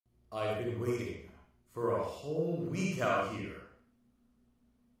I've been waiting for a whole week out here.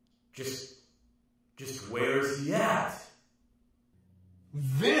 Just where's he at?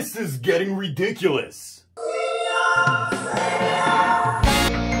 This is getting ridiculous.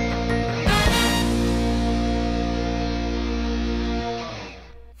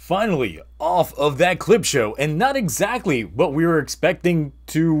 Finally, off of that clip show, and not exactly what we were expecting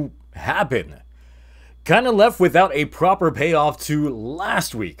to happen. Kinda left without a proper payoff to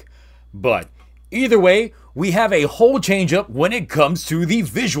last week. But either way, we have a whole change up when it comes to the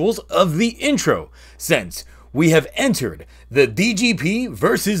visuals of the intro, since we have entered the DGP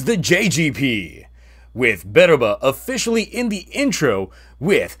versus the JGP, with Beroba officially in the intro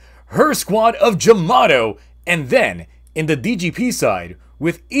with her squad of Jamato, and then in the DGP side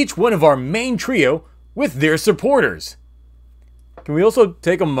with each one of our main trio with their supporters. Can we also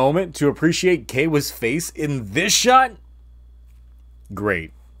take a moment to appreciate Keiwa's face in this shot?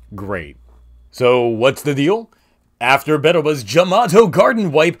 Great. So what's the deal? After Beroba's Jamato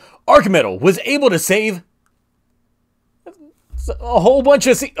Garden Wipe, Archimetal was able to save a whole bunch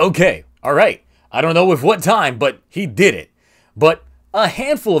of okay, alright. I don't know with what time, but he did it. But a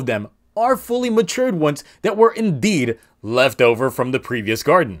handful of them are fully matured ones that were indeed left over from the previous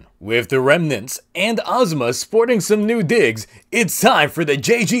garden. With the remnants and Ozma sporting some new digs, it's time for the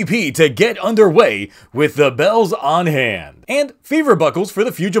JGP to get underway with the bells on hand. And fever buckles for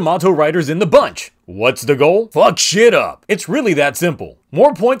the few Jamato riders in the bunch. What's the goal? Fuck shit up. It's really that simple.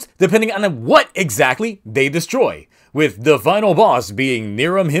 More points depending on what exactly they destroy, with the final boss being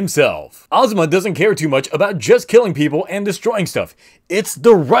Niram himself. Ozma doesn't care too much about just killing people and destroying stuff. It's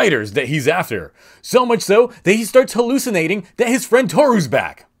the riders that he's after. So much so that he starts hallucinating that his friend Toru's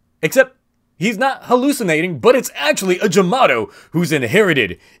back. Except he's not hallucinating, but it's actually a Jamato who's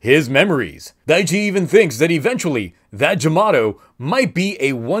inherited his memories. Daichi even thinks that eventually that Jamato might be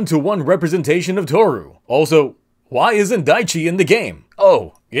a one-to-one representation of Toru. Also, why isn't Daichi in the game?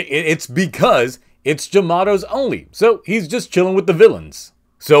 Oh, it's because it's Jamatos only, so he's just chilling with the villains.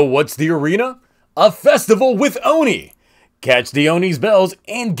 So what's the arena? A festival with Oni! Catch the Oni's bells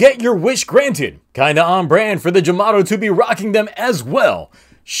and get your wish granted. Kinda on brand for the Jamato to be rocking them as well.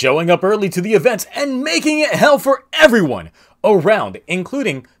 Showing up early to the events and making it hell for everyone around,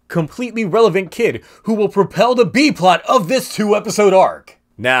 including completely relevant kid who will propel the B-plot of this 2-episode arc.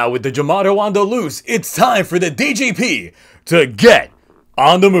 Now with the Jamato on the loose, it's time for the DGP to get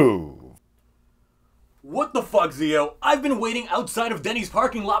on the move. What the fuck, Zio? I've been waiting outside of Denny's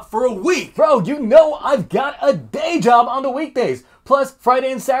parking lot for a week! Bro, you know I've got a day job on the weekdays. Plus,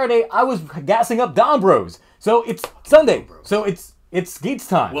 Friday and Saturday, I was gassing up Don Bros. So it's Sunday. So it's Geats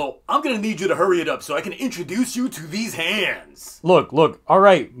time. Well, I'm gonna need you to hurry it up so I can introduce you to these hands. Look,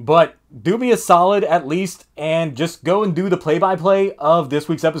 alright, but do me a solid at least and just go and do the play-by-play of this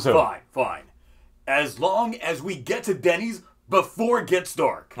week's episode. Fine. As long as we get to Denny's before it gets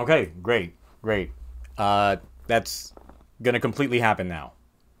dark. Okay, great. That's gonna completely happen now.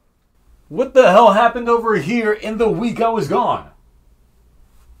 What the hell happened over here in the week I was gone?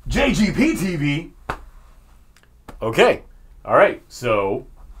 JGP TV? Okay, alright, so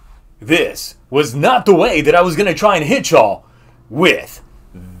this was not the way that I was gonna try and hit y'all with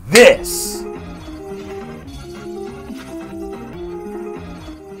this.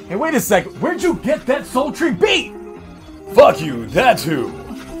 Hey, wait a sec, where'd you get that sultry beat? Fuck you, that too.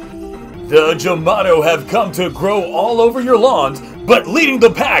 The Jamato have come to grow all over your lawns, but leading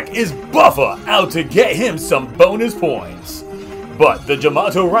the pack is Buffa out to get him some bonus points. But the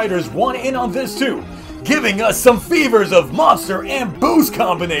Jamato riders want in on this too, giving us some fevers of monster and boost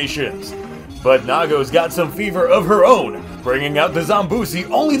combinations. But Nago's got some fever of her own, bringing out the Zambusi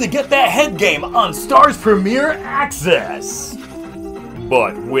only to get that head game on Star's Premier Access.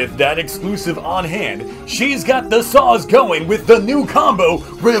 But with that exclusive on hand, she's got the saws going with the new combo,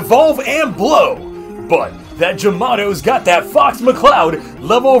 Revolve and Blow. But that Jamato's got that Fox McCloud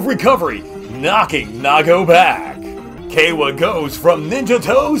level of recovery, knocking Nago back. Keiwa goes from ninja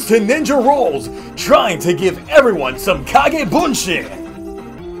toes to ninja rolls, trying to give everyone some Kage Bunshin.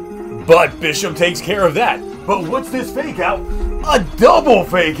 But Bishop takes care of that. But what's this fake out? A double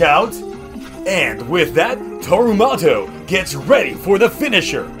fake out? And with that, Torumato gets ready for the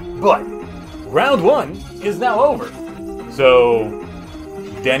finisher. But round 1 is now over. So,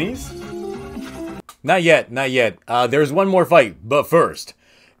 Denny's? Not yet. There's one more fight, but first,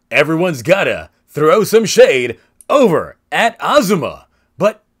 everyone's gotta throw some shade over at Azuma.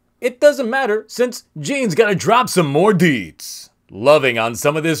 But it doesn't matter since Gene's gotta drop some more deets. Loving on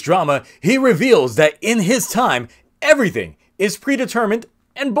some of this drama, he reveals that in his time, everything is predetermined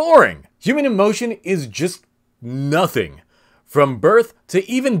and boring. Human emotion is just nothing. From birth to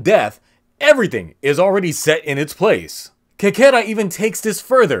even death, everything is already set in its place. Kakera even takes this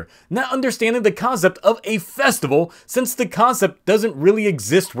further, not understanding the concept of a festival since the concept doesn't really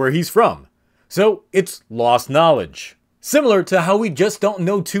exist where he's from. So it's lost knowledge. Similar to how we just don't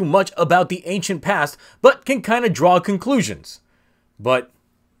know too much about the ancient past, but can kind of draw conclusions. But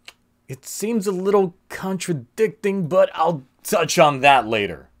it seems a little contradicting, but I'll touch on that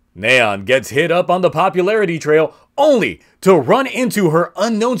later. Neon gets hit up on the popularity trail only to run into her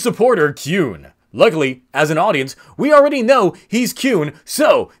unknown supporter, Kyun. Luckily, as an audience, we already know he's Kyun,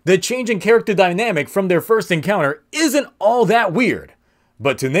 so the change in character dynamic from their first encounter isn't all that weird.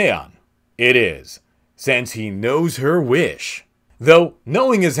 But to Neon, it is, since he knows her wish. Though,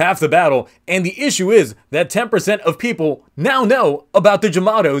 knowing is half the battle, and the issue is that 10% of people now know about the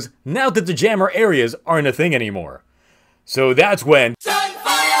Jamatos now that the jammer areas aren't a thing anymore. So that's when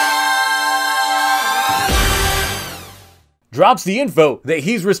drops the info that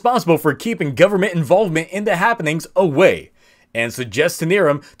he's responsible for keeping government involvement in the happenings away, and suggests to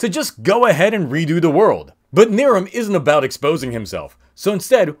Niram to just go ahead and redo the world. But Niram isn't about exposing himself, so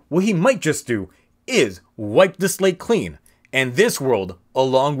instead what he might just do is wipe the slate clean, and this world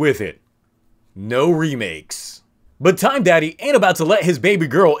along with it. No remakes. But Time Daddy ain't about to let his baby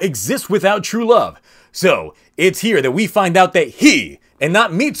girl exist without true love, so it's here that we find out that he, and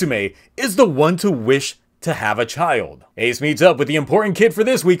not Mitsume, is the one to wish to have a child. Ace meets up with the important kid for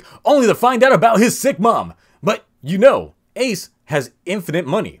this week, only to find out about his sick mom. But you know, Ace has infinite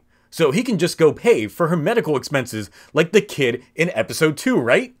money, so he can just go pay for her medical expenses like the kid in episode 2,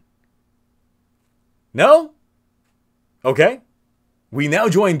 right? No? Okay. We now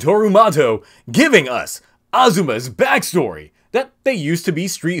join Torumato, giving us Azuma's backstory, that they used to be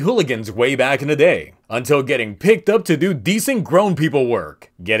street hooligans way back in the day, until getting picked up to do decent grown people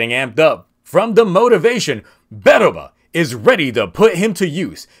work. Getting amped up from the motivation, Beroba is ready to put him to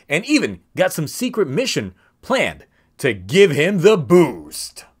use, and even got some secret mission planned to give him the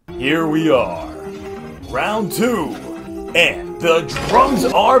boost. Here we are, round 2, and the drums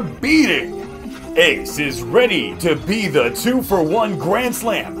are beating. Ace is ready to be the 2-for-1 Grand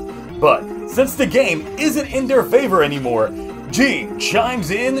Slam, but since the game isn't in their favor anymore, Gene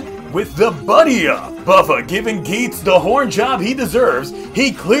chimes in with the buddy up. Buffa giving Geats the horn job he deserves,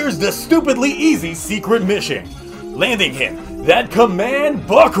 he clears the stupidly easy secret mission, landing him that command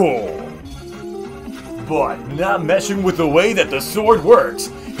buckle. But not meshing with the way that the sword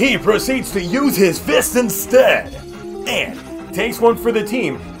works, he proceeds to use his fist instead, and takes one for the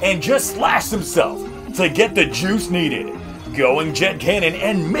team and just slashes himself to get the juice needed, going jet cannon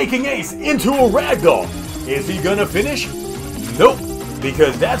and making Ace into a ragdoll. Is he gonna finish? Nope,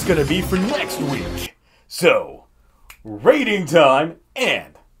 because that's gonna be for next week. So, rating time,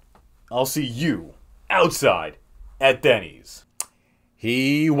 and I'll see you outside at Denny's.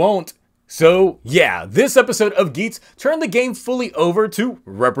 He won't. So yeah, this episode of Geats turned the game fully over to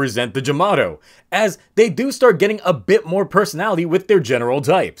represent the Jamato, as they do start getting a bit more personality with their general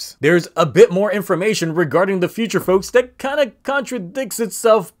types. There's a bit more information regarding the future folks that kinda contradicts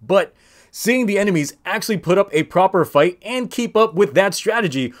itself, but seeing the enemies actually put up a proper fight and keep up with that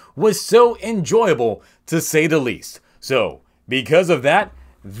strategy was so enjoyable, to say the least. So, because of that,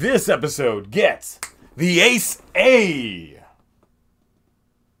 this episode gets the Ace A.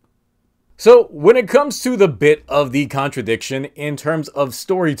 So, when it comes to the bit of the contradiction in terms of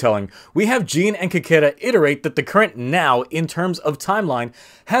storytelling, we have Gene and Kakera iterate that the current now, in terms of timeline,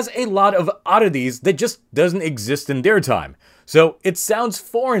 has a lot of oddities that just doesn't exist in their time. So, it sounds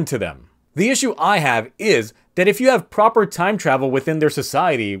foreign to them. The issue I have is that if you have proper time travel within their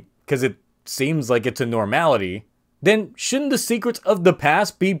society, because it seems like it's a normality, then shouldn't the secrets of the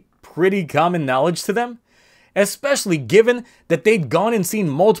past be pretty common knowledge to them? Especially given that they'd gone and seen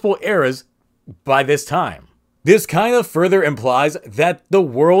multiple eras by this time. This kind of further implies that the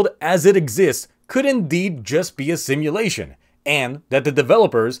world as it exists could indeed just be a simulation, and that the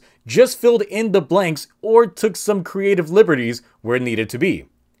developers just filled in the blanks or took some creative liberties where it needed to be.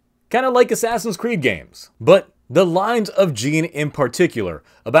 Kind of like Assassin's Creed games. But the lines of Gene in particular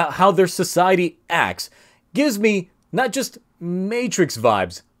about how their society acts gives me not just Matrix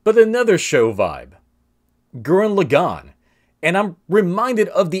vibes, but another show vibe. Gurren Lagann. And I'm reminded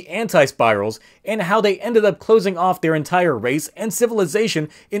of the anti-spirals and how they ended up closing off their entire race and civilization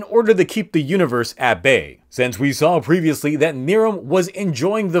in order to keep the universe at bay. Since we saw previously that Niram was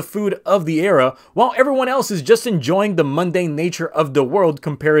enjoying the food of the era while everyone else is just enjoying the mundane nature of the world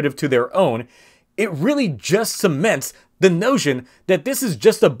comparative to their own, it really just cements the notion that this is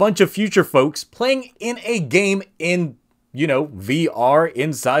just a bunch of future folks playing in a game in, VR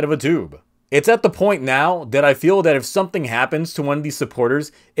inside of a tube. It's at the point now that I feel that if something happens to one of these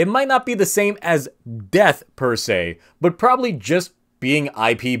supporters, it might not be the same as death per se, but probably just being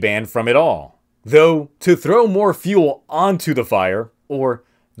IP banned from it all. Though, to throw more fuel onto the fire, or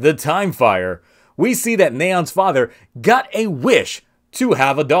the time fire, we see that Neon's father got a wish to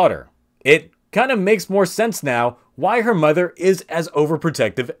have a daughter. It kind of makes more sense now why her mother is as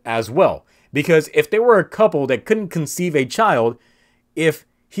overprotective as well. Because if they were a couple that couldn't conceive a child, if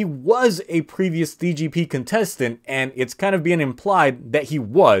he was a previous DGP contestant and it's kind of being implied that he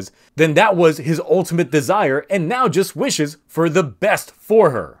was, then that was his ultimate desire and now just wishes for the best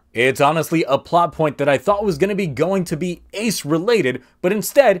for her. It's honestly a plot point that I thought was going to be Ace related, but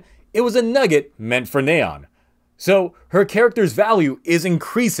instead it was a nugget meant for Neon. So her character's value is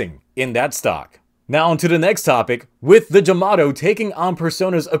increasing in that stock. Now on to the next topic. With the Jamato taking on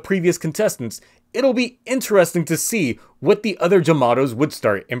personas of previous contestants, it'll be interesting to see what the other Jamatos would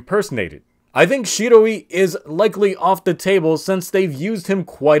start impersonating. I think Shiroi is likely off the table since they've used him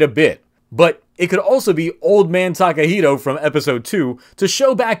quite a bit. But it could also be Old Man Takahito from episode 2 to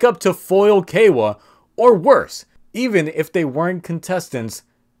show back up to foil Keiwa, or worse, even if they weren't contestants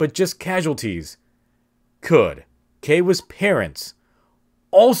but just casualties. Could Keiwa's parents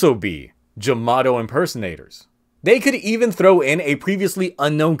also be Jamato impersonators? They could even throw in a previously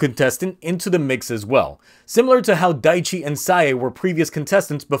unknown contestant into the mix as well, similar to how Daichi and Sae were previous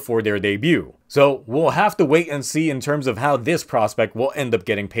contestants before their debut. So we'll have to wait and see in terms of how this prospect will end up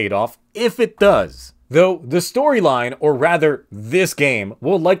getting paid off, if it does. Though the storyline, or rather this game,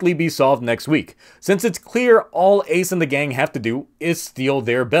 will likely be solved next week, since it's clear all Ace and the gang have to do is steal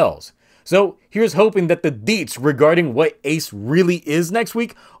their bells. So here's hoping that the deets regarding what Ace really is next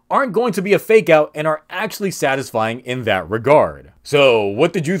week aren't going to be a fake out and are actually satisfying in that regard. So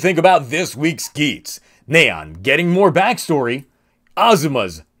what did you think about this week's Geats? Neon getting more backstory,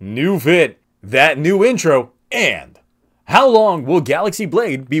 Azuma's new fit, that new intro, and how long will Galaxy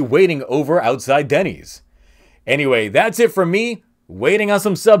Blade be waiting over outside Denny's? Anyway, that's it from me, waiting on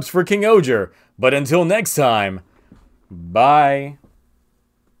some subs for King Oger, but until next time, bye.